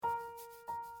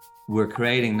we're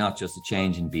creating not just a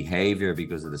change in behavior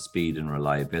because of the speed and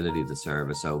reliability of the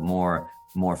service, so more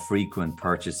frequent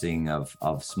purchasing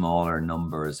of smaller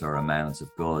numbers or amounts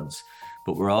of goods,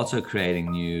 but we're also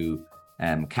creating new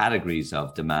categories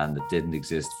of demand that didn't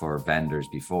exist for vendors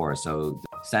before. So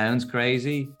sounds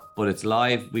crazy, but it's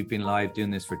live. We've been live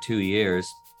doing this for 2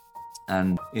 years.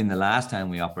 And in the last time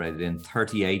we operated in,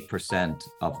 38%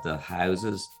 of the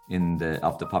houses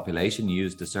of the population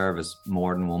used the service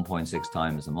more than 1.6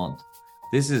 times a month.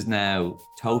 This has now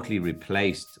totally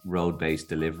replaced road-based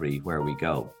delivery where we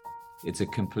go. It's a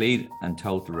complete and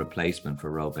total replacement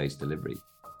for road-based delivery.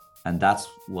 And that's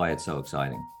why it's so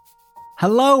exciting.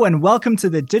 Hello and welcome to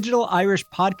the Digital Irish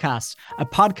Podcast, a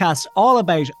podcast all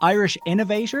about Irish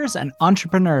innovators and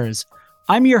entrepreneurs.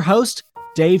 I'm your host,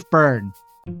 Dave Byrne.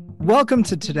 Welcome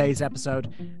to today's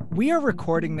episode. We are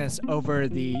recording this over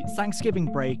the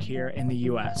Thanksgiving break here in the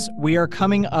US. We are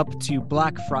coming up to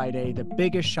Black Friday, the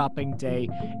biggest shopping day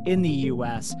in the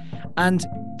US. And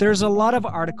there's a lot of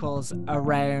articles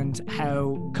around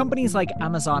how companies like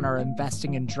Amazon are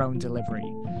investing in drone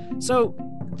delivery. So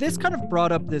this kind of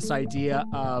brought up this idea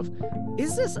of,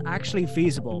 is this actually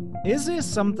feasible? Is this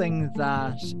something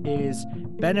that is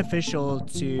beneficial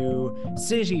to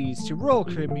cities, to rural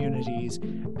communities?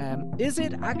 Is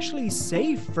it actually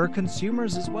safe for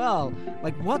consumers as well?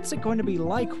 Like, what's it going to be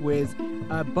like with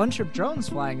a bunch of drones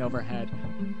flying overhead?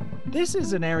 This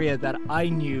is an area that I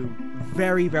knew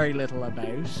very, very little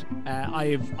about.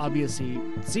 I've obviously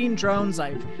seen drones,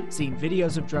 I've seen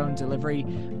videos of drone delivery,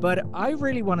 but I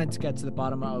really wanted to get to the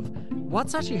bottom of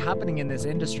what's actually happening in this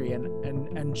industry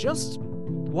and just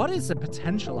what is the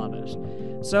potential of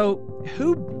it. So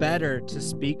who better to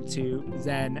speak to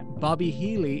than Bobby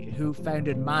Healy, who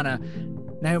founded Mana.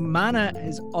 Now, Mana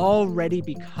has already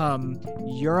become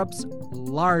Europe's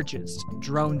largest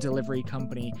drone delivery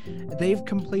company. They've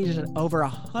completed over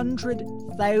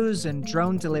 100,000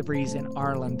 drone deliveries in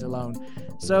Ireland alone.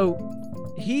 So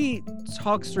he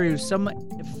talks through some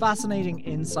fascinating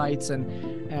insights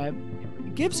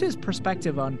and gives his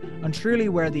perspective on truly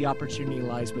where the opportunity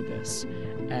lies with this.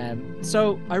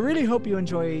 So I really hope you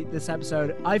enjoy this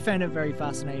episode. I found it very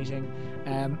fascinating,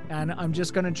 and I'm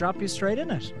just going to drop you straight in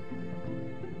it.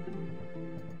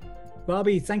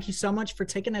 Bobby, thank you so much for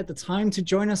taking out the time to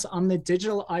join us on the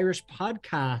Digital Irish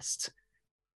Podcast.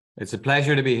 It's a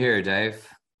pleasure to be here, Dave.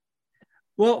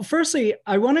 Well, firstly,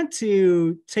 I wanted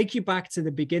to take you back to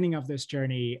the beginning of this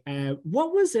journey.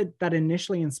 What was it that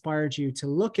initially inspired you to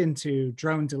look into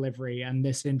drone delivery and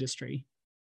this industry?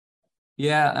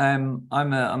 Yeah,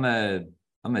 I'm a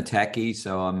techie,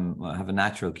 so I have a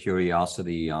natural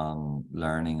curiosity on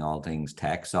learning all things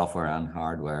tech, software and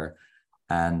hardware.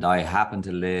 And I happen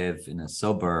to live in a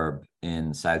suburb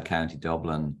in South County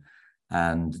Dublin,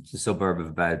 and it's a suburb of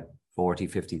about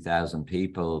 50,000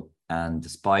 people. And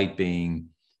despite being,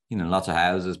 lots of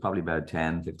houses, probably about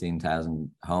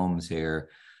 15,000 homes here,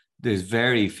 there's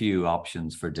very few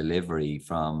options for delivery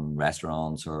from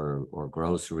restaurants or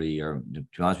grocery, or, to be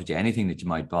honest with you, anything that you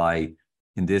might buy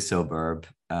in this suburb.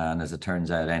 And as it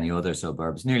turns out, any other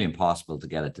suburb, it's nearly impossible to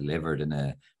get it delivered in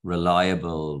a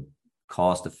reliable,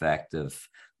 cost-effective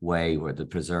way where that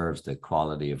preserves the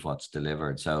quality of what's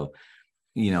delivered. So,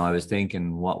 I was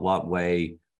thinking, what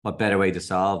better way to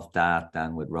solve that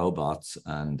than with robots?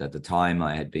 And at the time,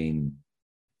 I had been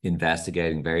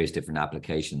investigating various different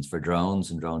applications for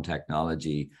drones and drone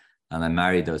technology, and I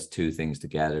married those two things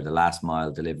together: the last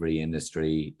mile delivery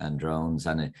industry and drones.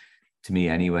 And to me,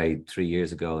 anyway, 3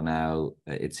 years ago now,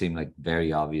 it seemed like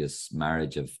very obvious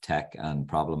marriage of tech and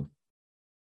problem.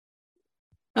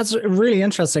 That's really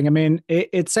interesting. I mean,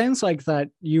 it sounds like that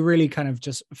you really kind of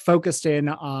just focused in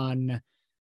on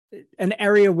an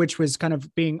area which was kind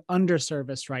of being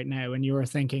underserviced right now. And you were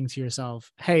thinking to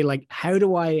yourself, hey, like, how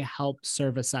do I help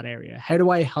service that area? How do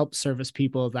I help service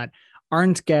people that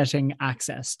aren't getting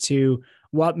access to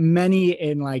what many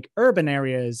in like urban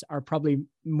areas are probably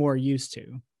more used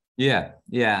to? Yeah.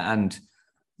 And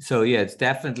so, it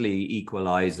definitely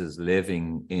equalizes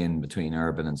living in between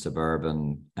urban and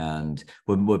suburban. And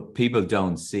what people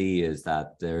don't see is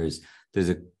that there's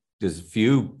a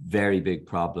few very big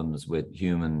problems with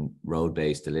human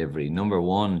road-based delivery. Number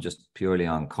one, just purely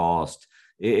on cost.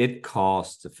 It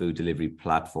costs a food delivery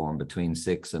platform between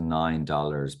 $6 and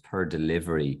 $9 per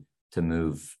delivery to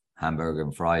move hamburger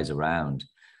and fries around.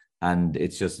 And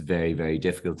it's just a very, very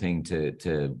difficult thing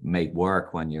to make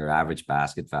work when your average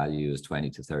basket value is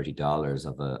 $20 to $30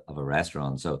 of a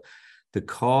restaurant. So the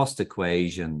cost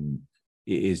equation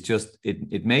is just,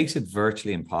 it makes it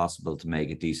virtually impossible to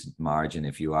make a decent margin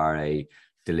if you are a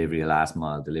last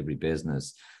mile delivery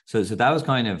business. So that was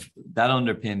kind of, that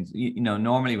underpins,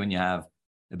 normally when you have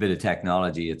a bit of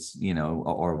technology, it's,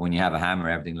 or when you have a hammer,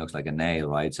 everything looks like a nail,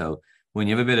 right? So when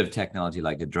you have a bit of technology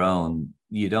like a drone,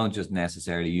 you don't just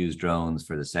necessarily use drones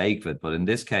for the sake of it. But in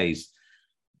this case,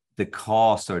 the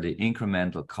cost or the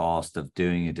incremental cost of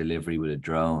doing a delivery with a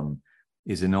drone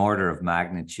is an order of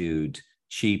magnitude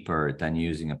cheaper than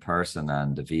using a person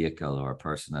and a vehicle, or a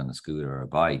person and a scooter or a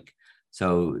bike.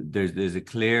 So there's a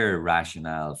clear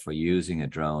rationale for using a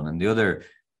drone. And the other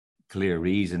clear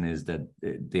reason is that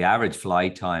the average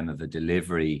flight time of a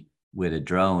delivery with a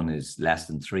drone is less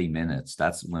than 3 minutes.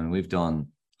 That's when we've done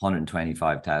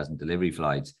 125,000 delivery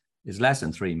flights, is less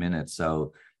than 3 minutes.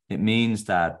 So it means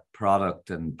that product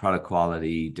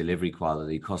quality, delivery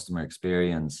quality, customer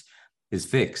experience is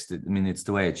fixed. I mean, it's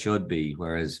the way it should be.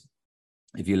 Whereas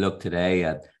if you look today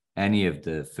at any of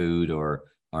the food or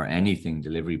anything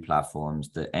delivery platforms,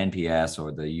 the NPS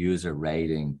or the user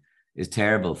rating is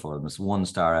terrible for them. It's 1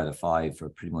 star out of 5 for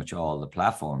pretty much all the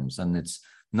platforms. And it's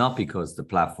not because the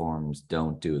platforms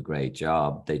don't do a great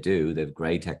job. They do. They have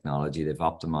great technology. They've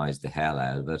optimized the hell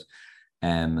out of it.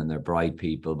 And they're bright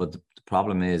people. But the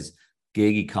problem is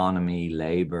gig economy,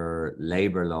 labor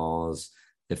laws,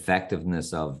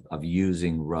 effectiveness of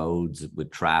using roads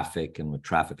with traffic and with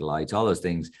traffic lights, all those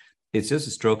things. It's just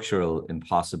a structural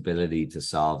impossibility to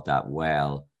solve that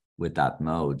well with that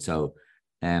mode. So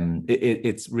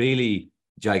it's really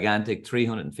gigantic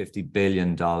 $350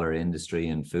 billion industry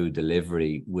in food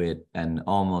delivery with an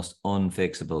almost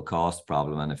unfixable cost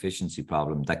problem and efficiency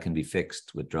problem that can be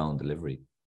fixed with drone delivery.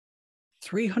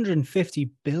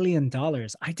 $350 billion.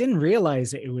 I didn't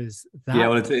realize it was that. Yeah,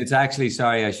 well, it's actually,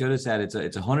 sorry, I should have said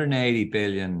it's 180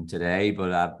 billion today,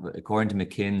 but according to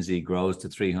McKinsey, grows to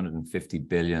 350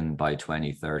 billion by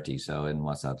 2030. So in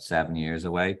what's that, 7 years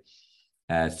away?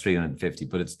 It's 350,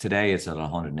 but today it's at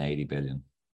 180 billion.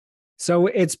 So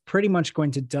it's pretty much going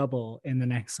to double in the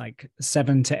next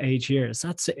 7 to 8 years.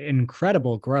 That's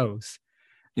incredible growth.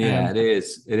 Yeah, it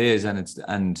is. It is,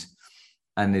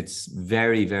 and it's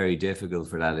very, very difficult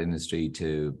for that industry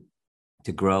to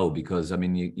grow, because I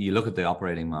mean, you look at the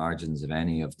operating margins of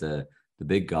any of the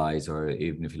big guys, or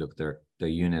even if you look at their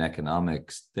unit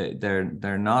economics,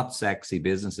 they're not sexy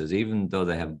businesses, even though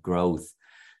they have growth,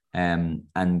 and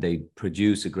they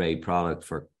produce a great product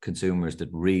for consumers that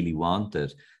really want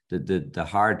it. The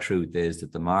hard truth is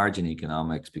that the margin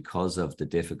economics, because of the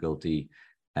difficulty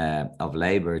of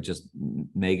labor, just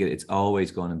make it's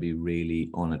always going to be really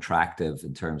unattractive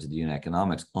in terms of the unit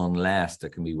economics, unless there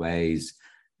can be ways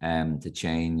to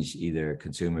change either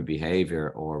consumer behavior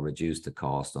or reduce the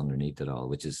cost underneath it all,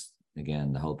 which is,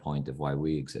 again, the whole point of why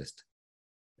we exist.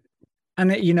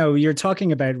 And, you're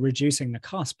talking about reducing the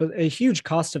cost, but a huge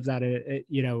cost of that,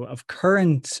 of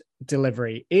current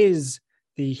delivery is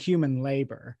the human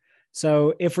labor.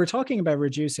 So if we're talking about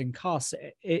reducing costs,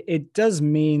 it does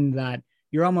mean that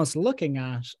you're almost looking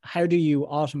at, how do you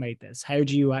automate this? How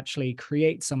do you actually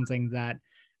create something that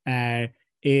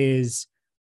is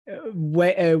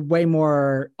way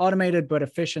more automated but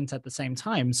efficient at the same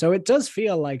time? So it does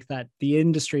feel like that the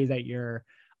industry that you're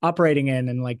operating in,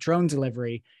 and like drone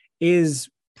delivery, is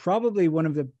probably one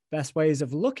of the best ways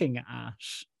of looking at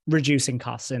reducing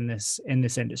costs in this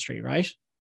industry, right?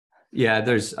 Yeah,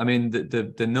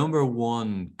 the number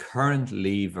one current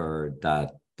lever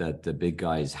that the big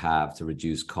guys have to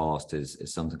reduce cost is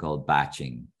something called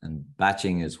batching. And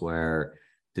batching is where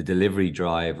the delivery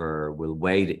driver will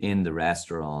wait in the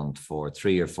restaurant for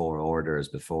 3 or 4 orders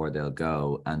before they'll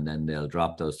go, and then they'll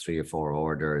drop those 3 or 4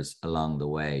 orders along the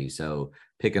way. So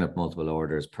picking up multiple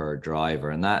orders per driver,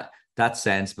 and that's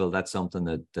sensible. That's something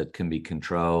that can be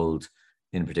controlled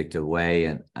in a particular way,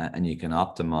 and you can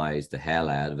optimize the hell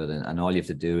out of it. And all you have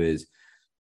to do is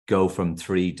go from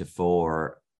 3 to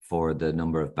 4 for the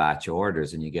number of batch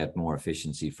orders, and you get more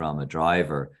efficiency from a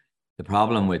driver. The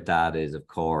problem with that is, of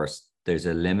course, there's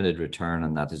a limited return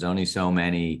on that. There's only so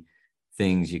many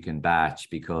things you can batch,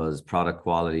 because product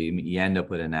quality, you end up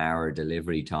with an hour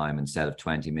delivery time instead of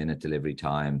 20-minute delivery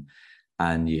time,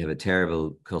 and you have a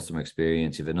terrible customer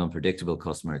experience. You have an unpredictable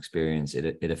customer experience.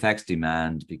 It affects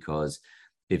demand, because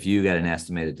if you get an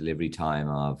estimated delivery time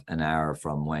of an hour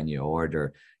from when you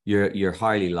order, you're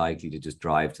highly likely to just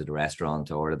drive to the restaurant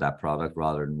to order that product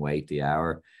rather than wait the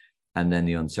hour. And then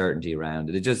the uncertainty around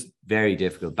it, it's just very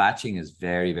difficult. Batching is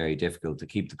very, very difficult to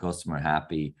keep the customer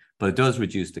happy, but it does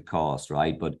reduce the cost,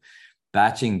 right? But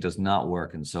batching does not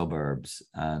work in suburbs.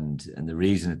 And the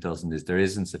reason it doesn't is there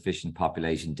isn't sufficient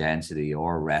population density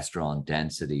or restaurant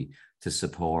density to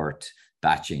support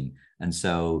batching. And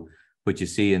so what you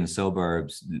see in the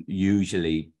suburbs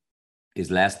usually is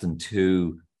less than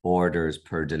 2 orders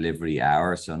per delivery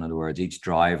hour. So in other words, each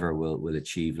driver will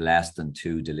achieve less than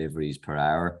 2 deliveries per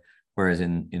hour. Whereas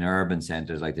in urban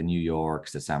centers like the New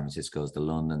Yorks, the San Franciscos, the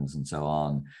Londons, and so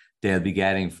on, they'll be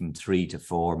getting from 3 to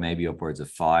 4, maybe upwards of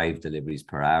 5 deliveries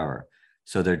per hour.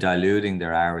 So they're diluting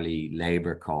their hourly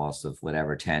labor costs of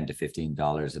whatever, $10 to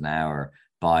 $15 an hour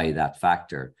by that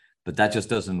factor. But that just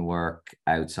doesn't work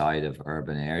outside of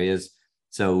urban areas.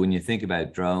 So when you think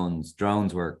about drones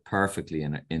work perfectly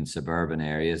in suburban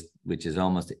areas, which is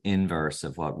almost the inverse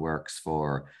of what works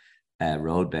for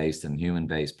road-based and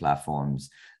human-based platforms.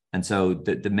 And so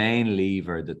the main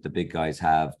lever that the big guys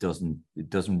have doesn't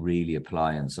really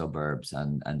apply in suburbs.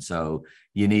 And so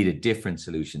you need a different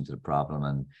solution to the problem.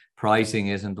 And pricing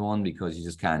isn't one, because you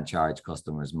just can't charge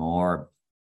customers more.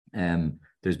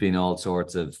 There's been all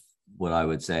sorts of what I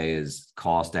would say is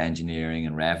cost engineering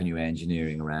and revenue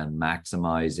engineering around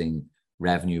maximizing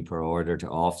revenue per order to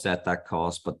offset that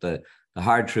cost. But the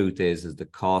hard truth is the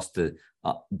cost, the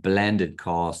blended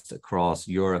cost across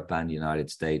Europe and the United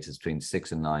States is between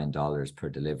 $6 and $9 per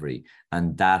delivery.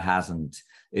 And that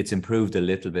it's improved a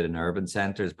little bit in urban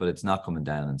centers, but it's not coming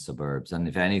down in suburbs. And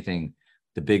if anything,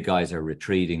 the big guys are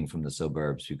retreating from the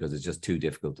suburbs because it's just too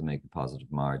difficult to make a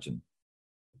positive margin.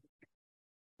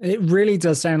 It really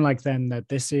does sound like then that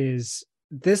this is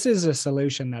a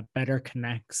solution that better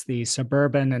connects the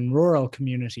suburban and rural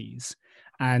communities,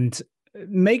 and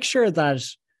make sure that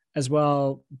as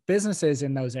well businesses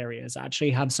in those areas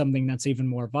actually have something that's even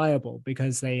more viable,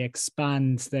 because they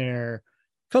expand their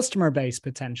customer base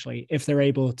potentially if they're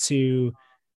able to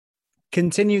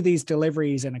continue these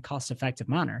deliveries in a cost-effective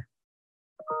manner.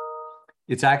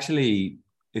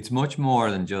 It's much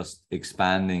more than just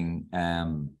expanding.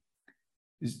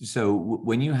 So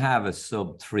when you have a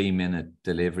sub 3-minute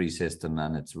delivery system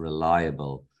and it's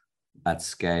reliable at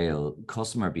scale,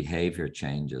 customer behavior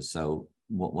changes. So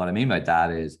what I mean by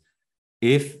that is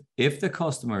if the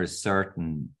customer is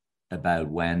certain about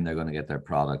when they're going to get their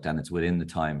product and it's within the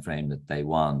time frame that they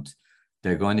want,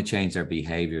 they're going to change their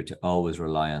behavior to always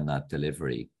rely on that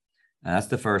delivery. And that's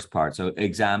the first part. So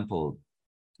example,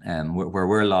 where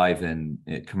we're live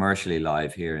commercially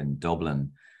live here in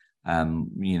Dublin,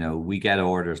 we get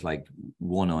orders like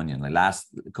one onion. Like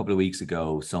a couple of weeks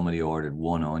ago, somebody ordered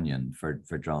one onion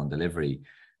for drone delivery.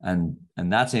 And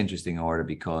that's an interesting order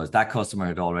because that customer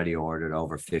had already ordered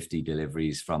over 50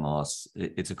 deliveries from us.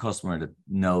 It's a customer that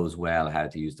knows well how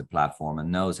to use the platform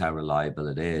and knows how reliable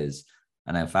it is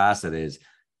and how fast it is,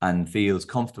 and feels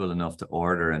comfortable enough to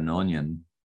order an onion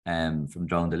from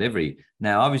drone delivery.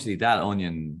 Now, obviously, that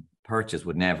onion purchase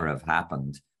would never have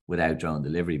happened without drone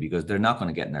delivery, because they're not going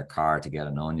to get in their car to get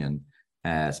an onion,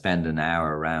 spend an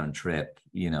hour round trip,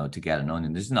 to get an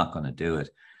onion. This is not going to do it.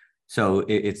 So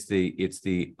it's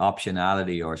the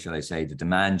optionality, or should I say the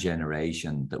demand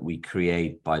generation that we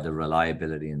create by the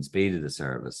reliability and speed of the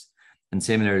service. And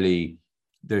similarly,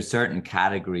 there's certain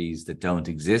categories that don't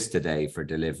exist today for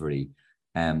delivery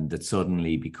that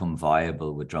suddenly become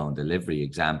viable with drone delivery.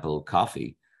 Example,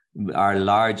 coffee. Our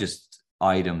largest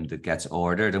item that gets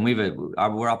ordered, and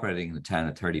we're operating in a town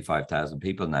of 35,000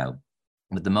 people now,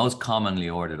 but the most commonly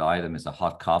ordered item is a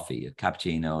hot coffee, a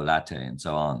cappuccino, latte, and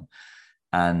so on.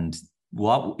 And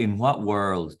in what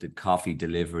world did coffee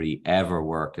delivery ever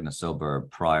work in a suburb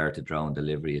prior to drone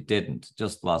delivery? It didn't. It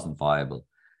just wasn't viable.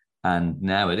 And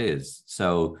now it is.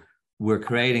 So we're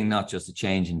creating not just a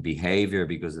change in behavior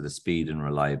because of the speed and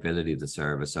reliability of the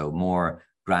service, so more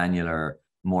granular,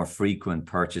 more frequent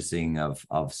purchasing of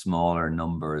smaller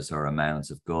numbers or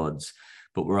amounts of goods,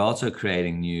 but we're also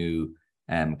creating new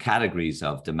categories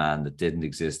of demand that didn't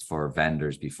exist for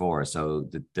vendors before. So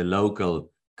the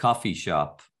local coffee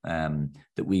shop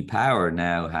that we power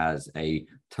now has a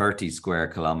 30 square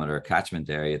kilometer catchment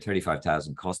area,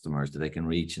 35,000 customers that they can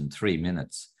reach in 3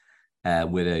 minutes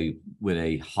with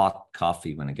a hot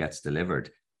coffee when it gets delivered.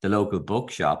 The local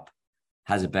bookshop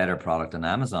has a better product than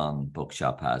Amazon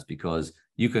bookshop has, because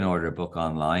you can order a book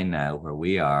online now where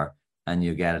we are, and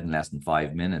you get it in less than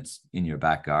 5 minutes in your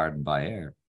back garden by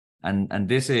air. And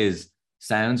this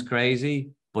sounds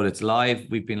crazy, but it's live.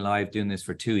 We've been live doing this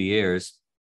for 2 years.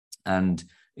 And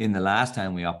in the last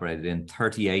time we operated in,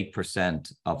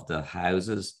 38% of the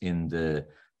houses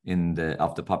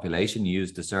of the population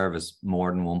used the service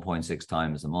more than 1.6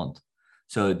 times a month.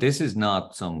 So this is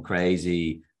not some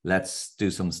crazy, let's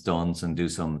do some stunts and do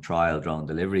some trial drone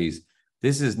deliveries.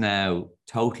 This is now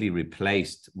totally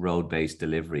replaced road-based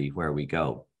delivery where we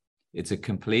go. It's a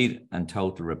complete and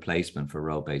total replacement for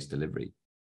road-based delivery.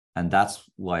 And that's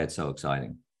why it's so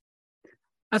exciting.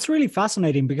 That's really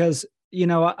fascinating, because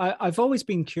I've always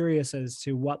been curious as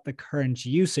to what the current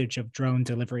usage of drone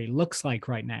delivery looks like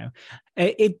right now.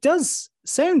 It does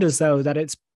sound as though that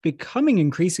it's becoming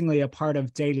increasingly a part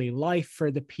of daily life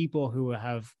for the people who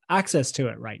have access to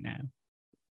it right now.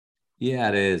 Yeah,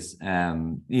 it is.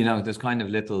 There's kind of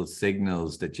little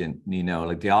signals that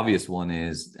like the obvious one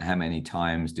is how many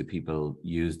times do people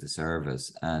use the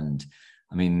service? And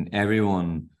I mean,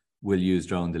 everyone will use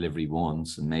drone delivery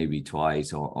once and maybe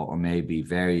twice, or maybe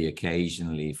very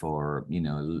occasionally for,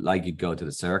 like you'd go to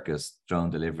the circus.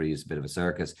 Drone delivery is a bit of a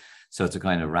circus. So it's a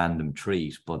kind of random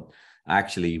treat. But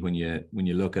actually, when you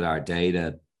look at our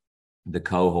data, the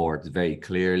cohort is very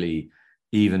clearly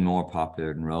even more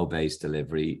popular than road-based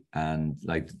delivery. And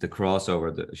like the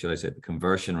crossover, the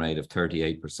conversion rate of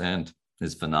 38%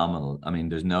 is phenomenal. I mean,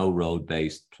 there's no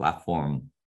road-based platform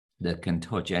that can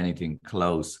touch anything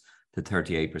close to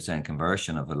 38%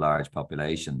 conversion of a large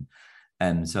population.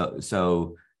 And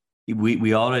so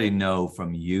we already know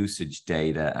from usage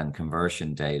data and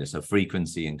conversion data, so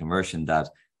frequency and conversion, that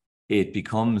it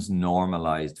becomes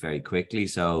normalized very quickly.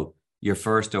 So your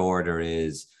first order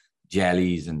is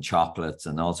jellies and chocolates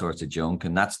and all sorts of junk,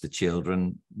 and that's the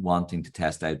children wanting to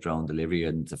test out drone delivery,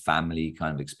 and it's a family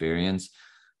kind of experience.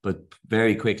 But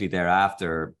very quickly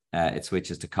thereafter, it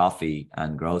switches to coffee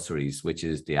and groceries, which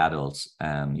is the adults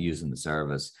using the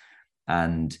service.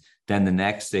 And then the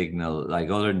next signal, like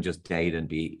other than just data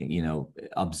and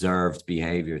observed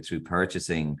behavior through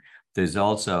purchasing, there's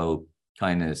also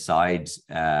kind of side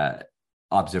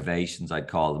observations, I'd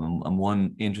call them. And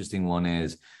one interesting one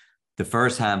is the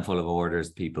first handful of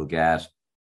orders people get,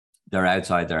 they're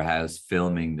outside their house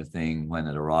filming the thing when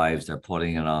it arrives. They're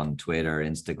putting it on Twitter,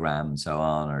 Instagram, and so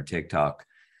on, or TikTok.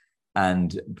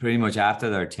 And pretty much after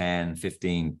their 10,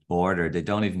 15 order, they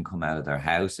don't even come out of their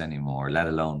house anymore, let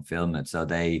alone film it. So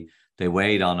they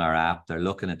wait on our app. They're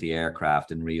looking at the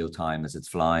aircraft in real time as it's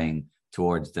flying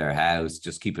towards their house,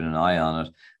 just keeping an eye on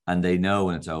it. And they know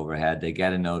when it's overhead. They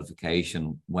get a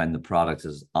notification when the product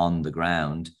is on the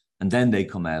ground, and then they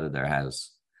come out of their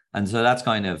house. And so that's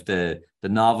kind of the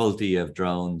novelty of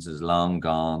drones is long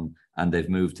gone, and they've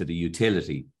moved to the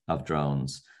utility of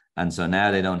drones. And so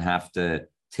now they don't have to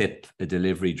tip a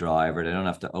delivery driver. They don't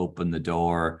have to open the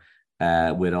door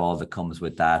with all that comes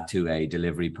with that to a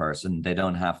delivery person. They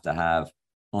don't have to have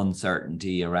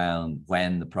uncertainty around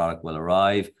when the product will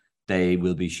arrive. They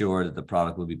will be sure that the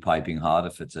product will be piping hot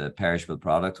if it's a perishable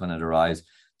product when it arrives.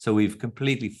 So we've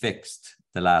completely fixed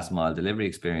the last mile delivery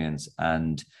experience,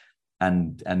 and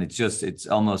it's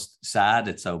almost sad.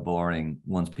 It's so boring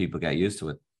once people get used to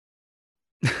it.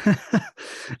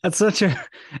 That's such an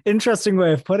interesting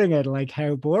way of putting it, like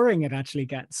how boring it actually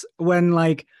gets, when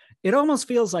like it almost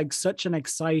feels like such an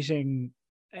exciting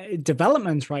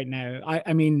development right now.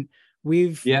 I mean,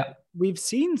 we've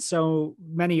seen so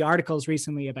many articles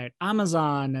recently about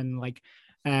Amazon and like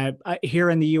here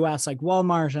in the US, like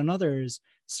Walmart and others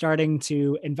starting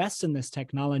to invest in this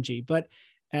technology. But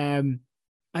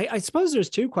I suppose there's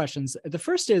two questions. The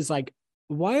first is like,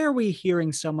 why are we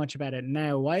hearing so much about it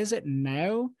now? Why is it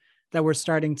now that we're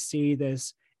starting to see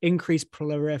this increased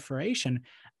proliferation?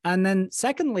 And then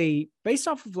secondly, based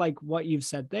off of like what you've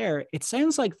said there, it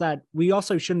sounds like that we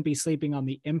also shouldn't be sleeping on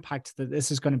the impact that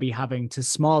this is going to be having to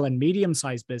small and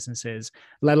medium-sized businesses,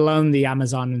 let alone the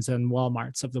Amazons and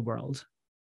Walmarts of the world.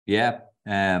 Yeah.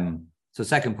 So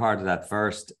second part of that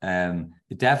first,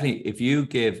 it definitely, if you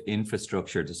give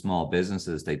infrastructure to small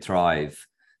businesses, they thrive.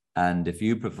 And if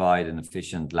you provide an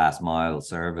efficient last mile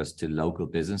service to local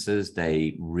businesses,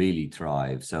 they really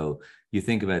thrive. So you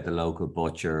think about the local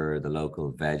butcher, the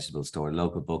local vegetable store,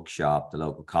 local bookshop, the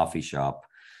local coffee shop.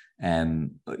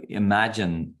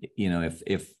 Imagine,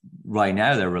 if right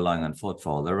now they're relying on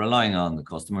footfall, they're relying on the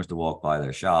customers to walk by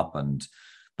their shop and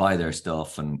buy their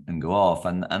stuff and go off.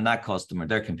 And that customer,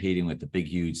 they're competing with the big,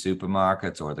 huge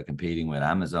supermarkets, or they're competing with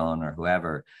Amazon or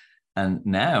whoever. And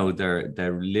now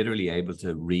they're literally able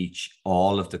to reach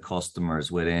all of the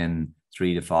customers within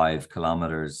 3 to 5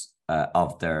 kilometers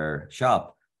of their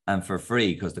shop, and for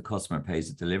free, because the customer pays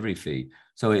a delivery fee.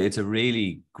 So it's a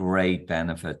really great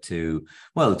benefit to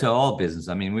all business.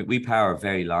 I mean, we power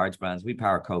very large brands. We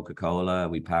power Coca-Cola,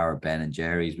 we power Ben and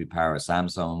Jerry's, we power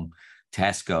Samsung,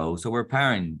 Tesco. So we're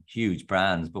powering huge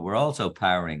brands, but we're also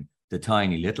powering the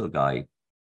tiny little guy,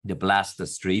 the Blasta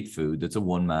Street Food. That's a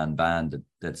one-man band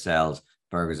that sells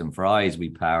burgers and fries. We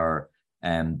power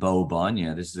Bo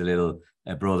Bonya. This is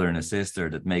a brother and a sister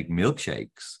that make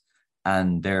milkshakes,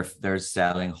 and they're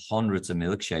selling hundreds of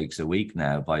milkshakes a week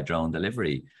now by drone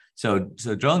delivery. So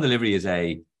drone delivery is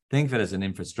think of it as an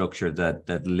infrastructure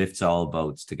that lifts all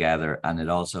boats together, and it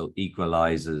also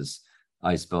equalizes,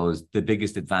 I suppose, the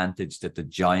biggest advantage that the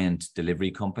giant delivery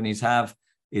companies have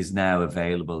is now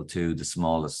available to the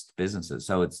smallest businesses.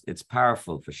 So it's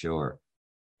powerful for sure.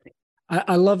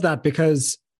 I love that,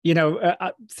 because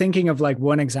Thinking of like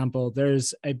one example,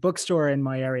 there's a bookstore in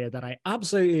my area that I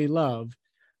absolutely love,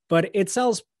 but it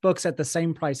sells books at the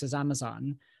same price as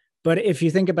Amazon. But if you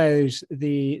think about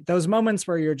those moments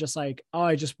where you're just like, oh,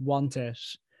 I just want it.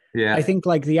 I Yeah. think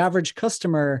like the average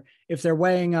customer, if they're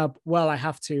weighing up, well, I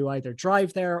have to either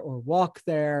drive there or walk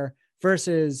there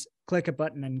versus click a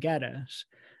button and get it.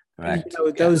 Correct.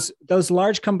 Those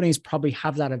large companies probably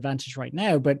have that advantage right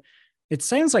now, but it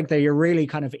sounds like that you're really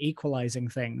kind of equalizing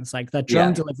things, like that drone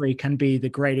Yeah. delivery can be the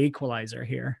great equalizer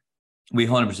here. We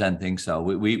 100% think so.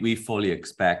 We fully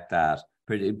expect that,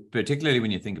 particularly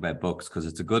when you think about books, because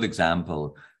it's a good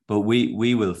example. But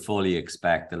we will fully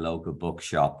expect the local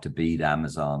bookshop to beat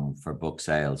Amazon for book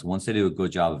sales. Once they do a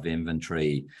good job of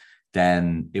inventory,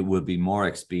 then it will be more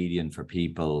expedient for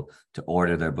people to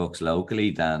order their books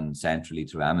locally than centrally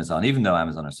through Amazon. Even though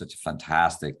Amazon is such a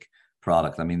fantastic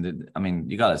product, I mean,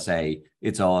 you got to say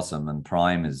it's awesome, and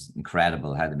Prime is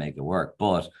incredible how to make it work.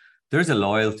 But there's a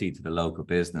loyalty to the local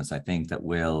business, I think, that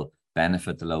will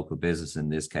benefit the local business in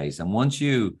this case. And once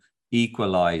you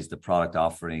equalize the product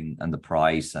offering and the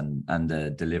price and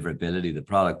the deliverability of the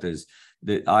product,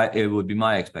 it would be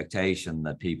my expectation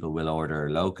that people will order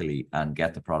locally and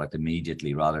get the product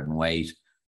immediately rather than wait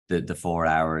the 4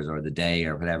 hours or the day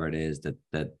or whatever it is that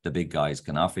the big guys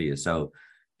can offer you. So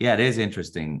yeah, it is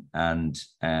interesting. And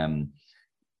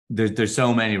there's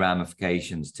so many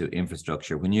ramifications to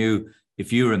infrastructure.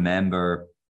 If you remember,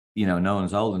 no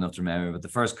one's old enough to remember, but the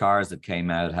first cars that came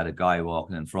out had a guy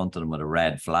walking in front of them with a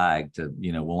red flag to,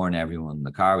 warn everyone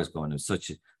the car was going.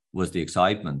 Was the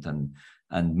excitement. And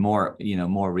more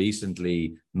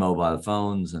recently, mobile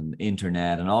phones and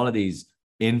internet and all of these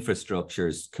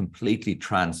infrastructures completely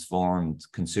transformed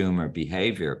consumer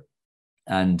behavior.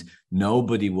 And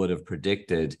nobody would have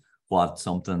predicted what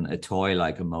a toy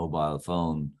like a mobile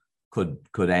phone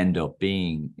could end up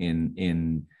being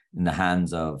in the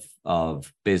hands of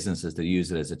businesses that use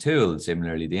it as a tool.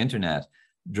 Similarly, the internet,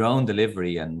 drone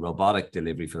delivery and robotic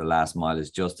delivery for the last mile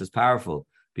is just as powerful,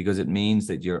 because it means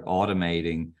that you're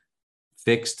automating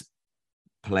fixed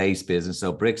place business.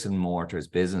 So bricks and mortars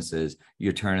businesses,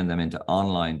 you're turning them into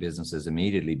online businesses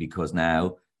immediately, because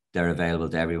now they're available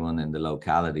to everyone in the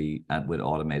locality and with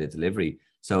automated delivery.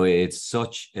 So it's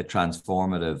such a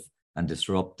transformative and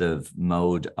disruptive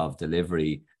mode of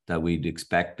delivery that we'd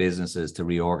expect businesses to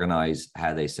reorganize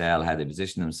how they sell, how they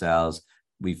position themselves.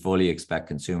 We fully expect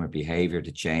consumer behavior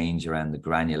to change around the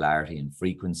granularity and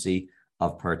frequency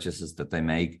of purchases that they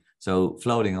make. So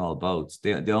floating all boats.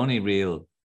 The only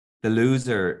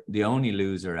loser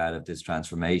out of this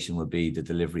transformation would be the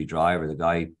delivery driver, the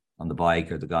guy on the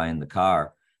bike or the guy in the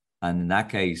car. And in that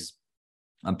case,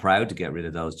 I'm proud to get rid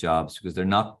of those jobs, because they're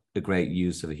not a great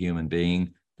use of a human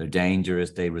being. They're dangerous.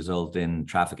 They result in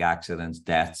traffic accidents,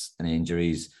 deaths, and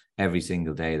injuries every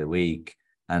single day of the week.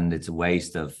 And it's a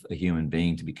waste of a human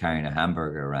being to be carrying a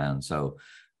hamburger around. So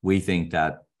we think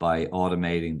that by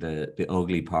automating the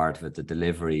ugly part of it, the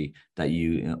delivery, that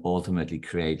you ultimately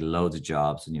create loads of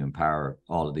jobs and you empower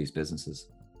all of these businesses.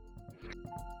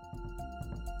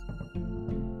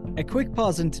 A quick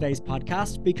pause in today's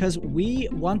podcast because we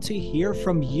want to hear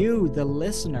from you, the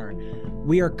listener.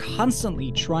 We are constantly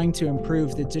trying to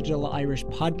improve the Digital Irish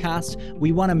podcast.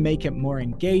 We want to make it more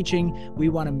engaging. We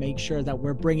want to make sure that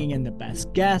we're bringing in the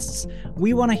best guests.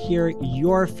 We want to hear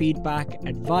your feedback,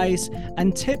 advice,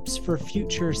 and tips for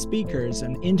future speakers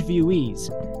and interviewees.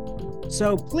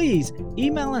 So please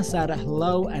email us at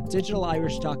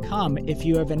hello@digitalirish.com if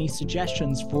you have any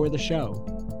suggestions for the show.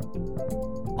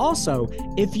 Also,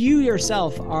 if you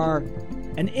yourself are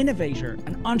an innovator,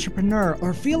 an entrepreneur,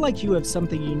 or feel like you have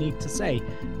something unique to say,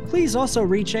 please also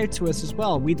reach out to us as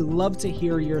well. We'd love to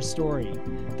hear your story.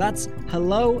 That's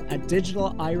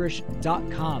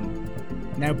hello@digitalirish.com.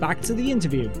 Now back to the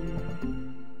interview.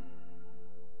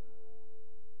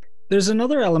 There's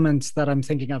another element that I'm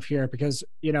thinking of here because,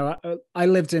 I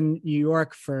lived in New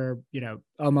York for,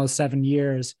 almost 7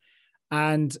 years.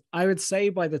 And I would say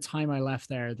by the time I left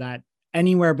there that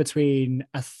anywhere between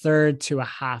a third to a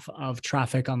half of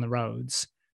traffic on the roads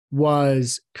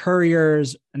was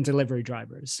couriers and delivery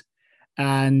drivers.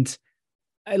 And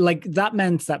that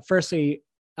meant that firstly,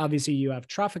 obviously you have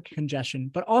traffic congestion,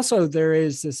 but also there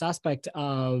is this aspect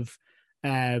of,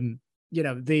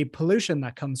 the pollution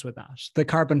that comes with that, the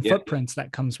carbon footprints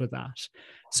that comes with that.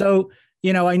 So,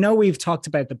 I know we've talked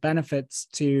about the benefits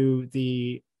to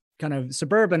the kind of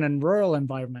suburban and rural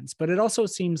environments, but it also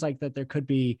seems like that there could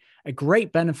be a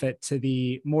great benefit to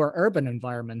the more urban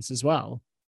environments as well.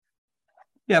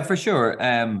 Yeah, for sure.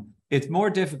 It's more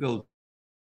difficult.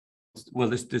 Well,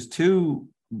 there's two.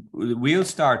 We'll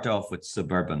start off with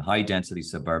suburban, high density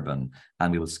suburban,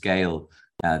 and we will scale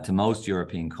to most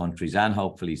European countries, and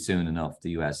hopefully soon enough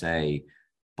the USA,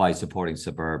 by supporting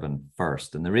suburban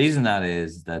first. And the reason that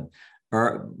is that,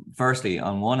 firstly,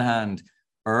 on one hand,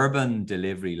 urban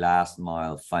delivery last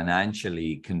mile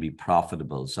financially can be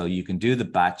profitable. So you can do the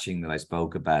batching that I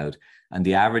spoke about, and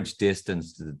the average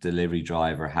distance the delivery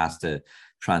driver has to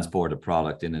transport a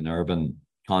product in an urban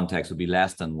context would be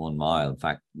less than 1 mile, in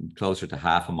fact, closer to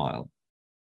half a mile.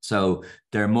 So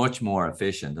they're much more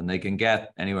efficient, and they can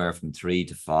get anywhere from 3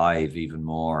 to 5, even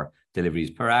more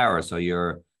deliveries per hour. So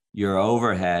your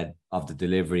overhead of the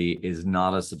delivery is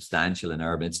not as substantial in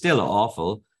urban. It's still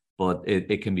awful, but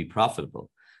it can be profitable.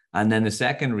 And then the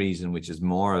second reason, which is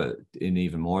an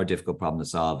even more difficult problem to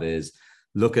solve, is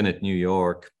looking at New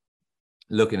York,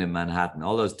 looking at Manhattan,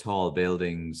 all those tall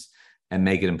buildings, and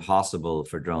make it impossible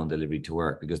for drone delivery to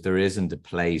work because there isn't a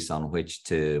place on which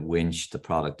to winch the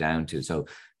product down to. So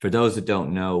for those that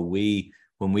don't know,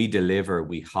 when we deliver,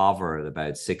 we hover at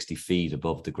about 60 feet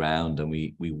above the ground, and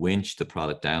we winch the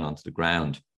product down onto the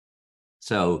ground.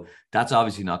 So that's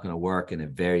obviously not going to work in a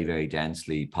very, very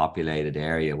densely populated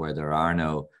area where there are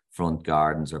no front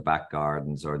gardens or back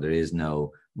gardens, or there is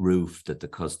no roof that the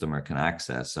customer can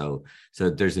access. So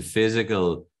there's a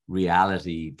physical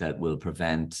reality that will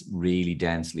prevent really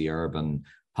densely urban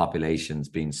populations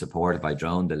being supported by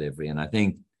drone delivery. And I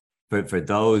think for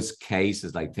those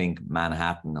cases, like think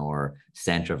Manhattan or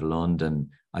center of London,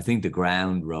 I think the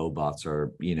ground robots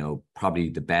are, probably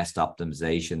the best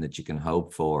optimization that you can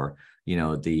hope for.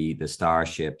 The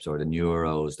Starships or the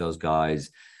Neuros, those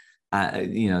guys,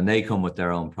 and they come with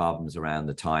their own problems around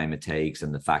the time it takes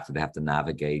and the fact that they have to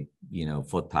navigate,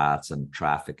 footpaths and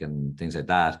traffic and things like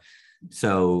that.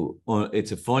 So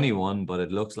it's a funny one, but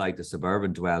it looks like the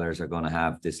suburban dwellers are going to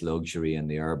have this luxury and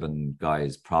the urban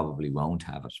guys probably won't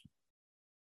have it.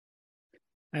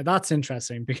 That's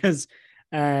interesting because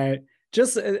I've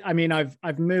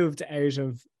moved out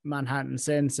of Manhattan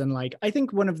since, and I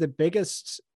think one of the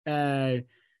biggest, I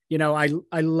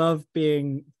love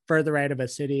being further out of a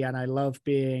city, and I love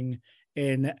being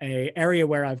in a area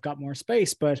where I've got more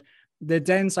space, but the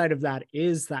downside of that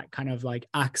is that kind of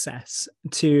access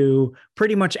to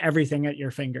pretty much everything at your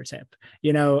fingertip.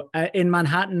 In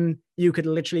Manhattan, you could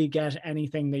literally get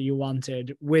anything that you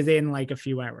wanted within a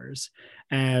few hours.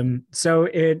 So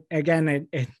it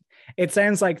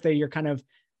sounds like that you're kind of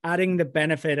adding the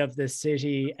benefit of the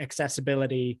city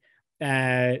accessibility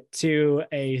to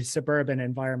a suburban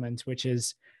environment, which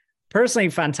is personally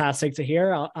fantastic to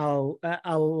hear. I'll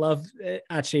love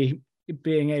actually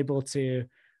being able to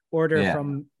order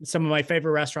from some of my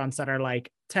favorite restaurants that are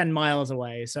 10 miles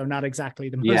away. So not exactly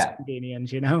the most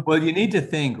convenient, Well, you need to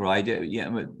think, right?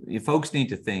 You folks need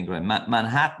to think, right?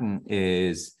 Manhattan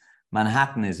is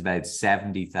about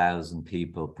 70,000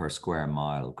 people per square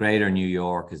mile. Greater New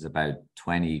York is about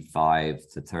 25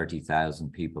 to 30,000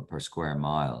 people per square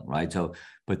mile, right? So,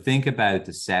 but think about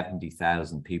the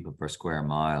 70,000 people per square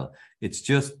mile. It's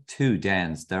just too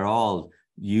dense. They're all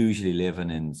usually living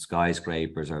in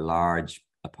skyscrapers or large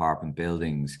apartment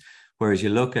buildings, whereas you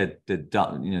look at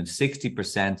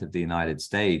 60% of the United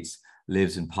States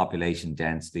lives in population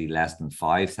density less than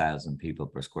 5,000 people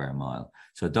per square mile.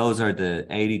 So those are the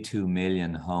 82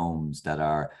 million homes that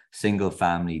are single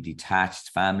family detached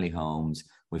family homes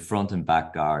with front and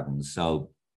back gardens.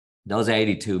 So those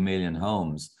 82 million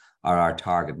homes are our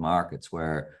target markets,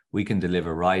 where we can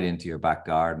deliver right into your back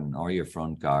garden or your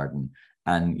front garden,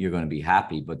 and you're going to be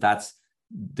happy. But that's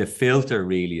the filter,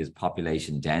 really, is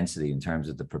population density in terms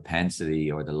of the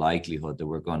propensity or the likelihood that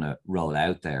we're going to roll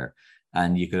out there.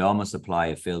 And you could almost apply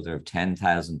a filter of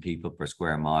 10,000 people per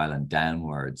square mile and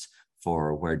downwards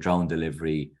for where drone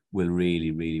delivery will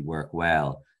really, really work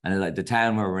well. And like the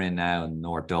town where we're in now in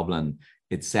North Dublin,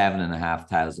 it's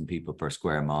 7,500 people per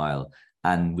square mile.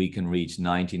 And we can reach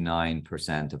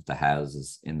 99% of the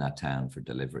houses in that town for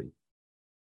delivery.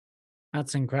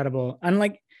 That's incredible.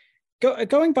 And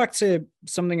going back to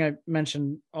something I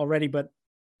mentioned already, but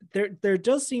there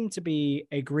does seem to be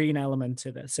a green element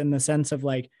to this, in the sense of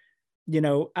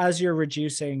as you're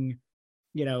reducing,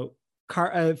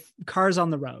 cars on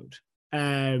the road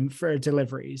for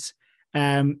deliveries,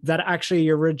 that actually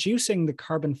you're reducing the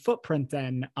carbon footprint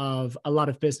then of a lot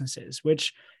of businesses,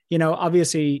 which,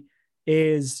 obviously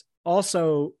is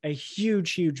also a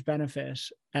huge, huge benefit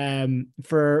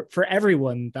for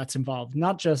everyone that's involved,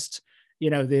 not just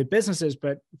the businesses,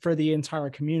 but for the entire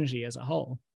community as a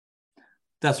whole.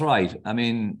 That's right. I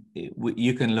mean,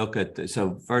 you can look at,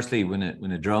 so firstly, when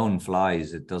a drone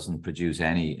flies, it doesn't produce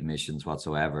any emissions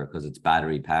whatsoever because it's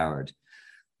battery powered.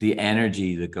 The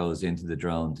energy that goes into the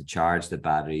drone to charge the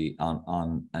battery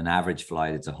on an average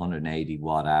flight, it's 180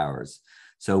 watt hours.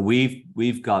 So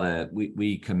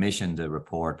we commissioned a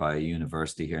report by a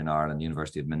university here in Ireland,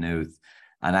 University of Maynooth,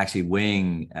 and actually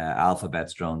Wing,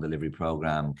 Alphabet's drone delivery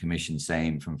program, commissioned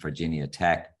same from Virginia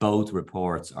Tech. Both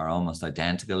reports are almost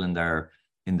identical in their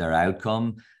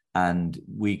outcome. And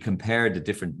we compared the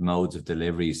different modes of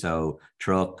delivery. So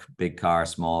truck, big car,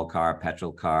 small car,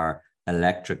 petrol car,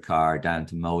 electric car, down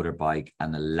to motorbike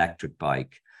and electric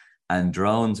bike. And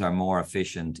drones are more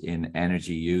efficient in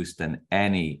energy use than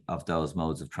any of those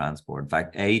modes of transport. In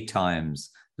fact, 8 times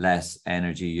less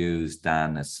energy used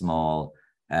than a small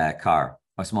car,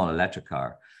 a small electric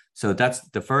car. So that's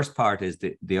the first part, is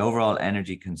the overall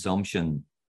energy consumption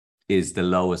is the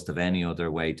lowest of any other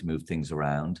way to move things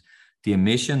around. The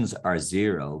emissions are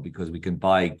zero because we can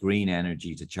buy green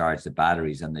energy to charge the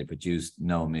batteries and they produce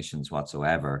no emissions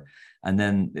whatsoever. And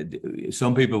then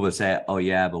some people will say, oh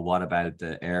yeah, but what about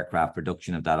the aircraft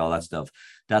production of that, all that stuff?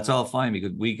 That's all fine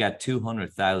because we get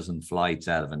 200,000 flights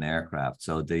out of an aircraft.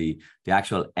 So the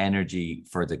actual energy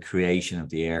for the creation of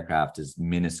the aircraft is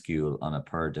minuscule on a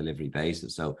per delivery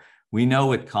basis. So we know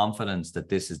with confidence that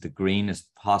this is the greenest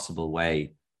possible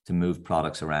way to move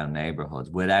products around neighborhoods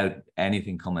without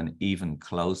anything coming even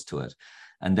close to it.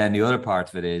 And then the other part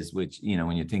of it is, which, you know,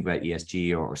 when you think about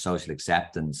ESG or social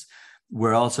acceptance,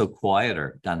 we're also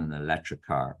quieter than an electric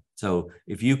car. So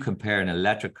if you compare an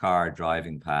electric car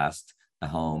driving past a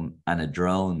home and a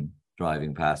drone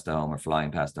driving past a home or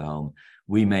flying past a home,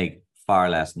 we make far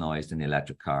less noise than the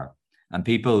electric car. And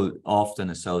people often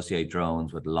associate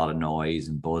drones with a lot of noise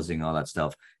and buzzing, all that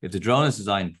stuff. If the drone is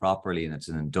designed properly and it's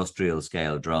an industrial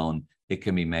scale drone, it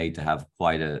can be made to have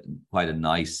quite a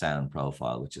nice sound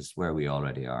profile, which is where we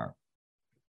already are.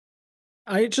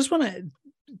 I just want to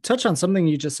touch on something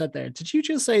you just said there. Did you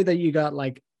just say that you got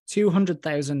like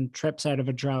 200,000 trips out of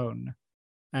a drone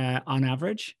on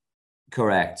average?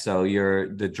 Correct. So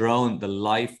the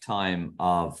lifetime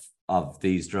of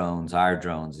these drones, our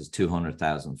drones, is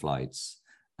 200,000 flights.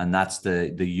 And that's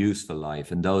the useful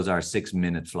life. And those are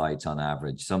 6-minute they're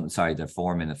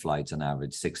 4-minute flights on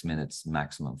average, 6 minutes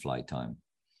maximum flight time.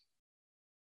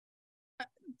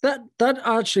 That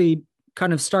actually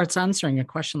kind of starts answering a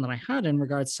question that I had in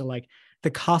regards to like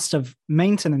the cost of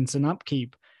maintenance and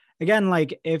upkeep. Again,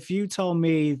 like if you told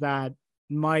me that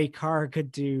my car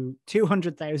could do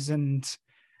 200,000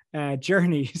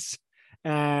 journeys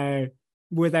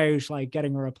without like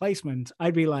getting a replacement,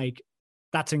 I'd be like,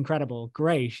 that's incredible,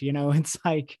 great. You know, it's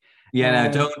like, yeah,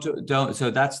 no, don't. So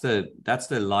that's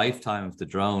the lifetime of the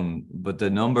drone, but the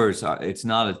numbers are, it's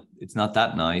not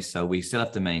that nice. So we still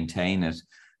have to maintain it.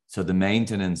 So the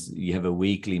maintenance, you have a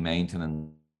weekly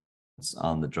maintenance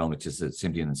on the drone, which is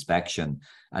simply an inspection,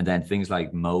 and then things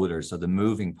like motors. So the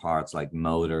moving parts like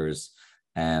motors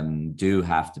do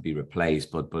have to be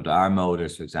replaced, but our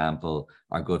motors, for example,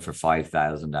 are good for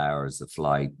 5,000 hours of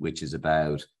flight, which is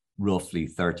about roughly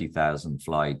 30,000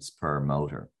 flights per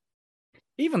motor.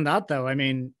 Even that though, I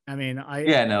mean,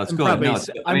 it's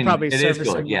good. I'm probably it is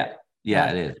good.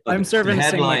 Yeah, it is. But I'm serving the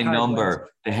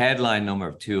headline number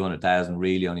of 200,000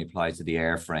 really only applies to the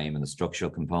airframe and the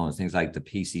structural components, things like the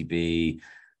PCB,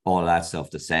 all that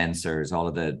stuff, the sensors, all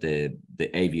of the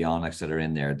avionics that are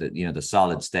in there, the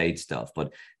solid state stuff.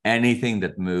 But anything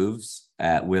that moves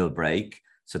will break.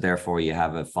 So therefore you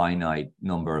have a finite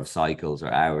number of cycles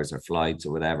or hours or flights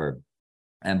or whatever.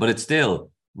 But it's still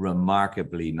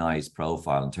remarkably nice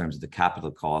profile in terms of the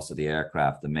capital cost of the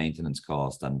aircraft, the maintenance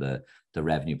cost, and the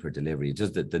revenue per delivery.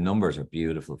 Just the numbers are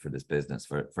beautiful for this business,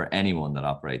 for anyone that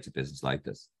operates a business like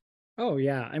this. Oh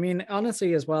yeah. I mean,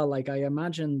 honestly as well, like I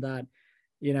imagine that,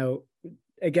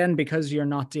 again, because you're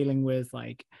not dealing with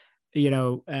like,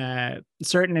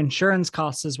 certain insurance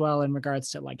costs as well in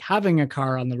regards to like having a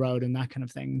car on the road and that kind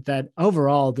of thing, that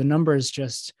overall the numbers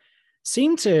just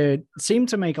seem to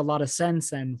make a lot of sense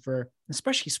then for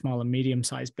especially small and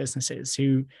medium-sized businesses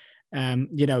who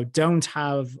don't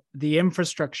have the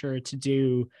infrastructure to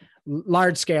do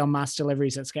large-scale mass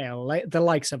deliveries at scale, like the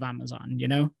likes of Amazon.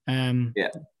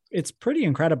 It's pretty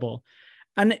incredible.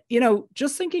 And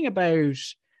just thinking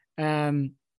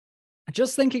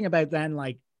about then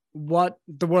like what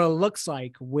the world looks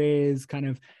like with kind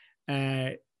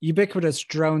of ubiquitous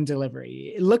drone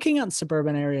delivery, looking at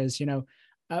suburban areas,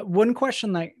 one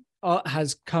question that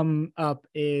has come up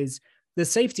is the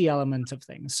safety element of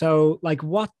things. So like,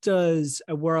 what does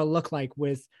a world look like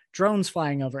with drones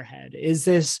flying overhead? Is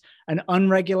this an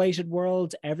unregulated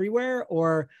world everywhere,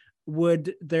 or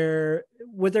would there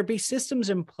be systems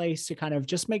in place to kind of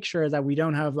just make sure that we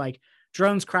don't have like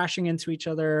drones crashing into each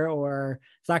other or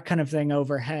that kind of thing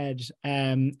overhead,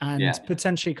 and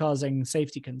potentially causing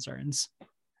safety concerns?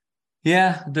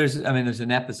 Yeah, there's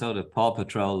an episode of Paw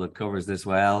Patrol that covers this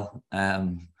well.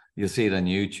 You'll see it on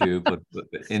YouTube, but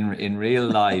in real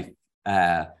life,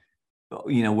 uh,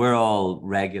 we're all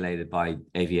regulated by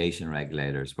aviation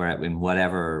regulators. Where in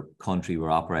whatever country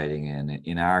we're operating in.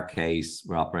 In our case,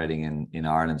 we're operating in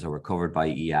Ireland, so we're covered by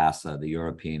EASA, the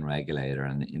European regulator,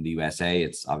 and in the USA,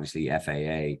 it's obviously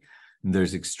FAA. And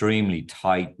there's extremely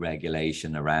tight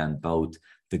regulation around both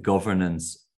the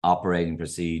governance, operating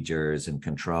procedures, and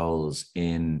controls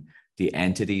in the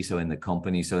entity, so in the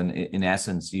company. So in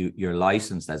essence, you're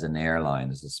licensed as an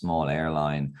airline, as a small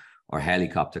airline or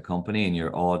helicopter company, and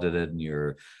you're audited, and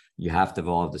you have to have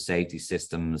all the safety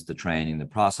systems, the training, the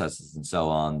processes, and so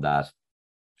on, that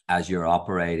as you're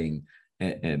operating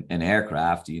an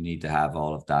aircraft, you need to have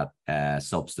all of that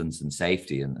substance and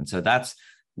safety. And so that's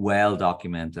well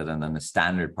documented and a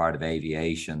standard part of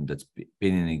aviation that's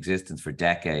been in existence for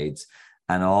decades.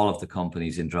 And all of the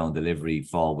companies in drone delivery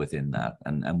fall within that.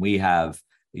 And we have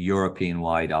a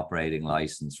European-wide operating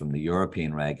license from the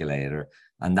European regulator,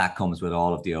 and that comes with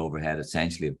all of the overhead,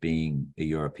 essentially, of being a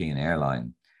European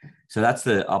airline. So that's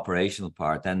the operational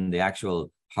part. Then the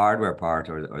actual hardware part,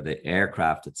 or the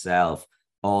aircraft itself,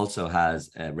 also has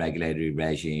a regulatory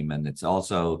regime, and it's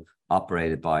also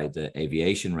operated by the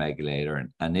aviation regulator.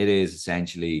 And it is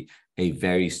essentially a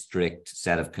very strict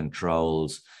set of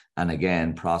controls and,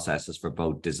 again, processes for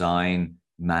both design,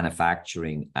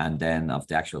 manufacturing, and then of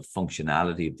the actual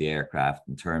functionality of the aircraft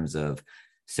in terms of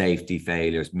safety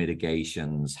failures,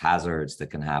 mitigations, hazards that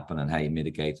can happen, and how you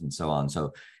mitigate, and so on.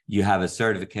 So you have a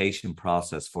certification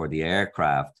process for the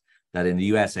aircraft that in the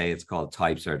USA, it's called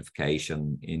type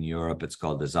certification. In Europe, it's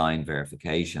called design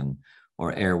verification,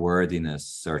 or airworthiness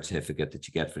certificate that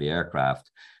you get for the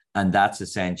aircraft. And that's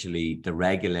essentially the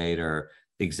regulator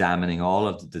examining all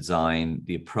of the design,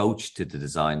 the approach to the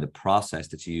design, the process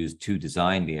that you use to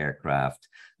design the aircraft,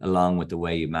 along with the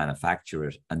way you manufacture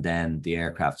it, and then the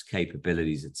aircraft's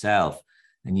capabilities itself.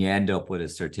 And you end up with a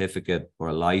certificate or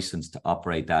a license to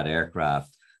operate that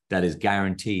aircraft that is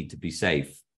guaranteed to be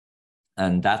safe.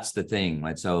 And that's the thing,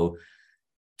 right? So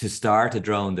to start a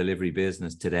drone delivery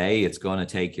business today, it's going to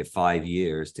take you 5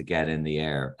 years to get in the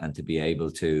air and to be able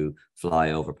to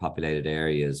fly over populated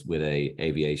areas with a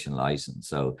aviation license.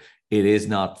 So it is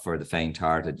not for the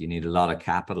faint-hearted. You need a lot of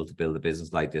capital to build a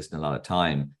business like this, and a lot of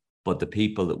time. But the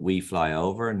people that we fly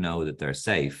over know that they're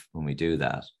safe when we do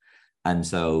that. And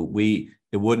so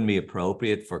it wouldn't be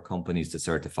appropriate for companies to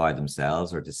certify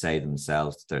themselves or to say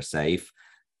themselves that they're safe.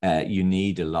 You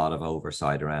need a lot of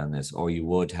oversight around this, or you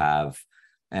would have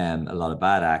a lot of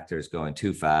bad actors going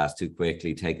too fast, too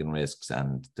quickly, taking risks,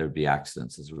 and there'd be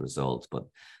accidents as a result.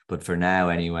 But for now,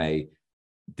 anyway,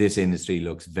 this industry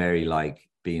looks very like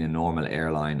being a normal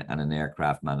airline and an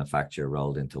aircraft manufacturer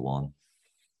rolled into one.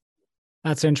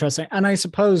 That's interesting. And I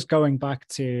suppose going back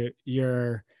to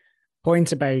your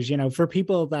point about, for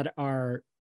people that are,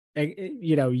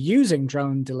 using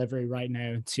drone delivery right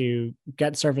now to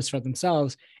get service for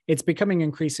themselves, it's becoming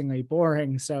increasingly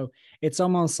boring. So it's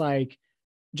almost like,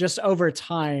 just over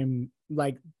time,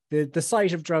 like the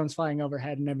sight of drones flying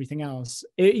overhead and everything else,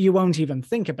 you won't even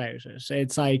think about it.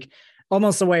 It's like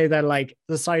almost the way that like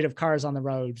the sight of cars on the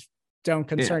road don't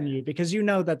concern you, because you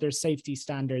know that there's safety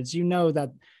standards,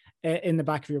 that in the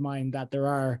back of your mind that there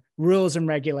are rules and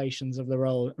regulations of the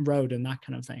road and that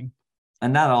kind of thing.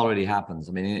 And that already happens.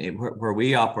 I mean, where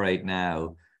we operate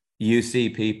now, you see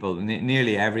people,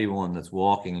 nearly everyone that's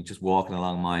just walking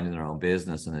along, minding their own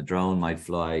business, and a drone might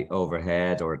fly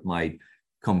overhead, or it might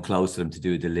come close to them to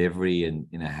do a delivery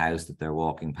in a house that they're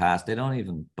walking past. They don't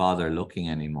even bother looking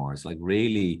anymore. It's like,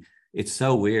 really, it's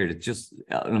so weird. It's just,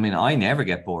 I mean, I never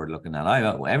get bored looking at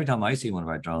it. Every time I see one of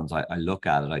our drones, I look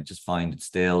at it. I just find it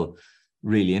still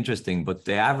really interesting. But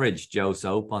the average Joe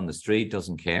Soap on the street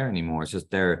doesn't care anymore. It's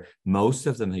just most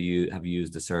of them have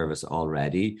used the service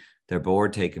already. They're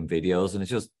bored taking videos, and it's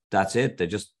just, that's it. They're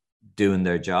just doing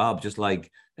their job, just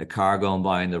like a car going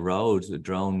by on the road, a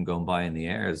drone going by in the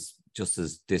air is just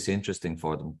as disinteresting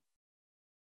for them.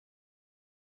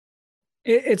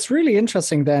 It's really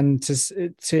interesting then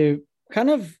to kind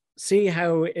of see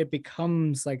how it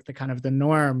becomes like the kind of the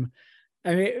norm.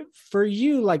 I mean, for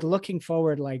you, like looking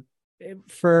forward, like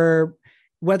for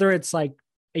whether it's like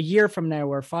a year from now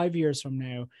or 5 years from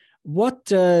now, what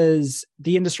does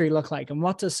the industry look like, and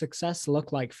what does success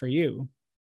look like for you?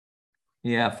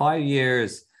 Yeah, 5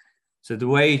 years. So the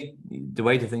way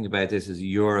to think about this is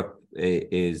Europe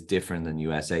is different than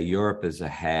USA. Europe is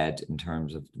ahead in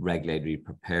terms of regulatory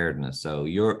preparedness. So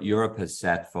Europe has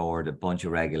set forward a bunch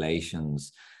of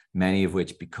regulations, many of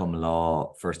which become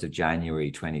law 1st of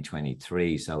January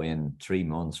 2023. So in 3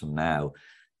 months from now,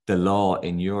 the law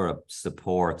in Europe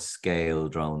supports scale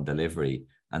drone delivery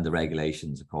and the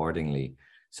regulations accordingly.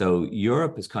 So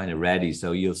Europe is kind of ready.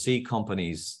 So you'll see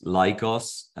companies like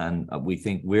us, and we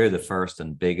think we're the first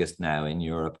and biggest now in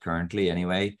Europe currently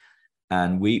anyway.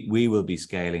 And we will be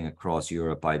scaling across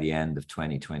Europe by the end of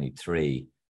 2023,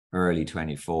 early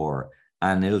 24.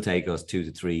 And it'll take us 2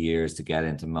 to 3 years to get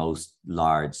into most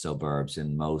large suburbs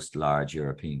in most large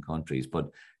European countries. But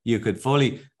you could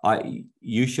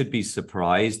you should be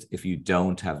surprised if you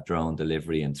don't have drone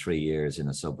delivery in 3 years in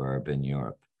a suburb in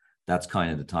Europe. That's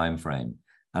kind of the time frame.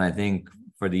 And I think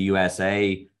for the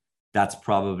USA, that's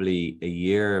probably a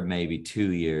year, maybe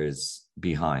 2 years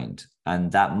behind.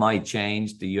 And that might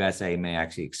change. The USA may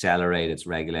actually accelerate its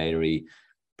regulatory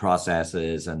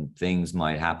processes and things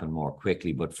might happen more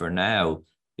quickly. But for now,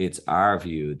 it's our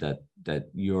view that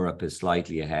Europe is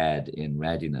slightly ahead in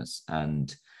readiness.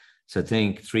 And so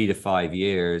think 3 to 5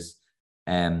 years,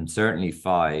 certainly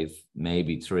 5,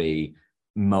 maybe 3,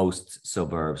 most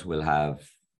suburbs will have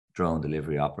drone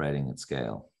delivery operating at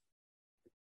scale.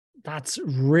 That's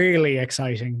really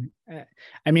exciting.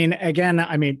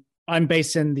 I'm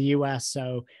based in the US,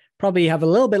 so probably have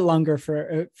a little bit longer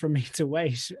for me to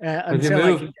wait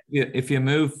if you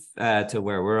move to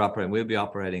where we're operating. We'll be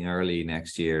operating early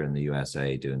next year in the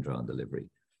USA doing drone delivery.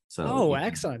 So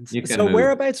excellent. So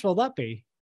whereabouts will that be?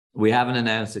 We haven't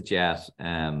announced it yet,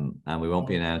 and we won't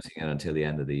be announcing it until the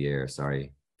end of the year.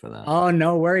 Sorry for that. Oh,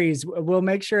 no worries. We'll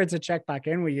make sure to check back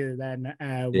in with you then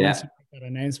once you make that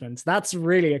announcement. That's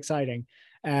really exciting.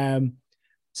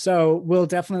 So we'll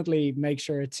definitely make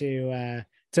sure to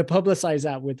publicize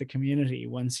that with the community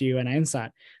once you announce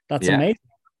that. That's amazing.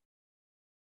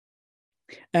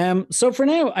 So for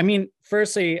now,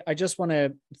 firstly, I just want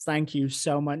to thank you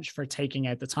so much for taking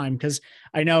out the time, because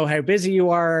I know how busy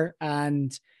you are,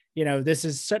 and this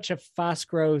is such a fast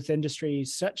growth industry,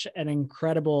 such an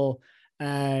incredible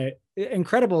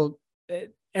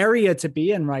area to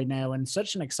be in right now, and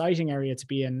such an exciting area to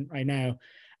be in right now.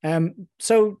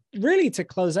 So really, to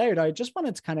close out, I just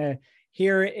wanted to kind of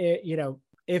hear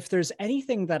if there's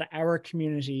anything that our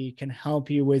community can help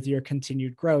you with your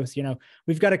continued growth.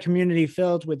 We've got a community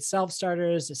filled with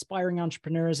self-starters, aspiring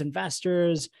entrepreneurs,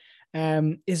 investors.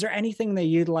 Is there anything that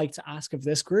you'd like to ask of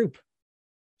this group?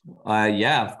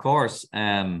 Yeah, of course.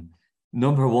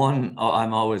 Number one,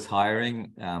 I'm always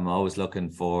hiring. I'm always looking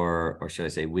for, or should I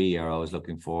say, we are always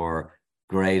looking for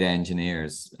great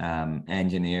engineers.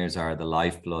 Engineers are the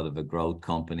lifeblood of a growth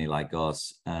company like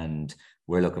us, and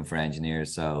we're looking for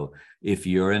engineers. So if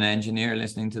you're an engineer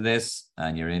listening to this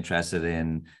and you're interested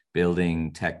in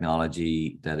building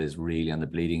technology that is really on the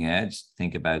bleeding edge,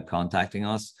 think about contacting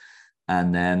us.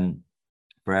 And then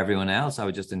for everyone else, I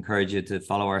would just encourage you to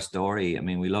follow our story.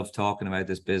 We love talking about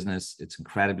this business. It's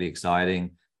incredibly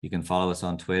exciting. You can follow us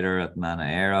on Twitter at Mana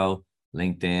Aero,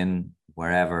 LinkedIn,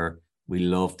 wherever. We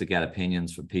love to get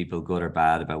opinions from people, good or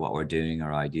bad, about what we're doing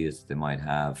or ideas that they might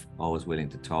have. Always willing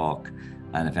to talk.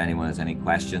 And if anyone has any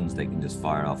questions, they can just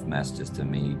fire off messages to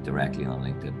me directly on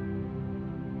LinkedIn.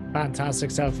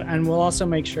 Fantastic stuff. And we'll also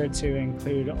make sure to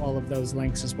include all of those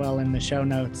links as well in the show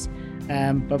notes.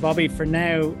 But Bobby, for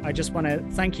now, I just want to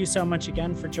thank you so much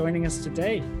again for joining us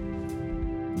today.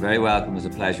 Very welcome. It was a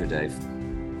pleasure, Dave.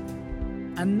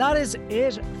 And that is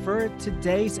it for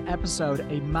today's episode.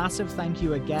 A massive thank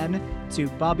you again to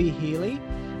Bobby Healy.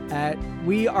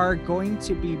 We are going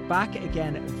to be back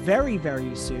again very,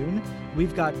 very soon.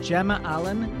 We've got Gemma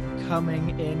Allen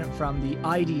coming in from the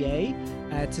IDA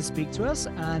to speak to us,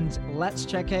 and let's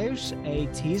check out a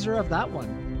teaser of that one.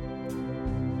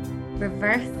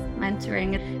 Reverse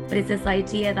mentoring, but it's this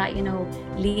idea that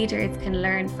leaders can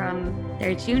learn from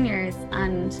their juniors,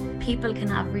 and people can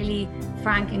have really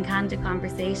frank and candid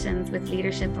conversations with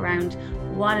leadership around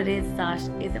what it is that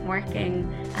isn't working,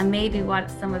 and maybe what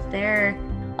some of their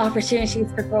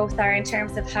opportunities for growth are in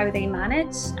terms of how they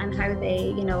manage and how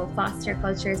they foster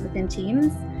cultures within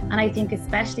teams. And I think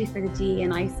especially for the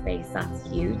DE&I space, that's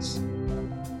huge.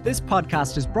 This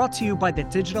podcast is brought to you by the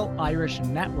Digital Irish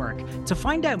Network. To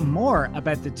find out more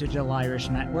about the Digital Irish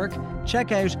Network,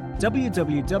 check out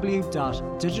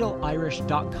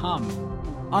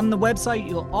www.digitalirish.com. On the website,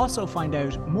 you'll also find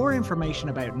out more information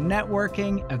about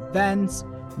networking, events,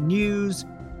 news,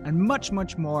 and much,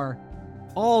 much more,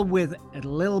 all with a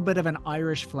little bit of an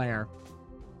Irish flair.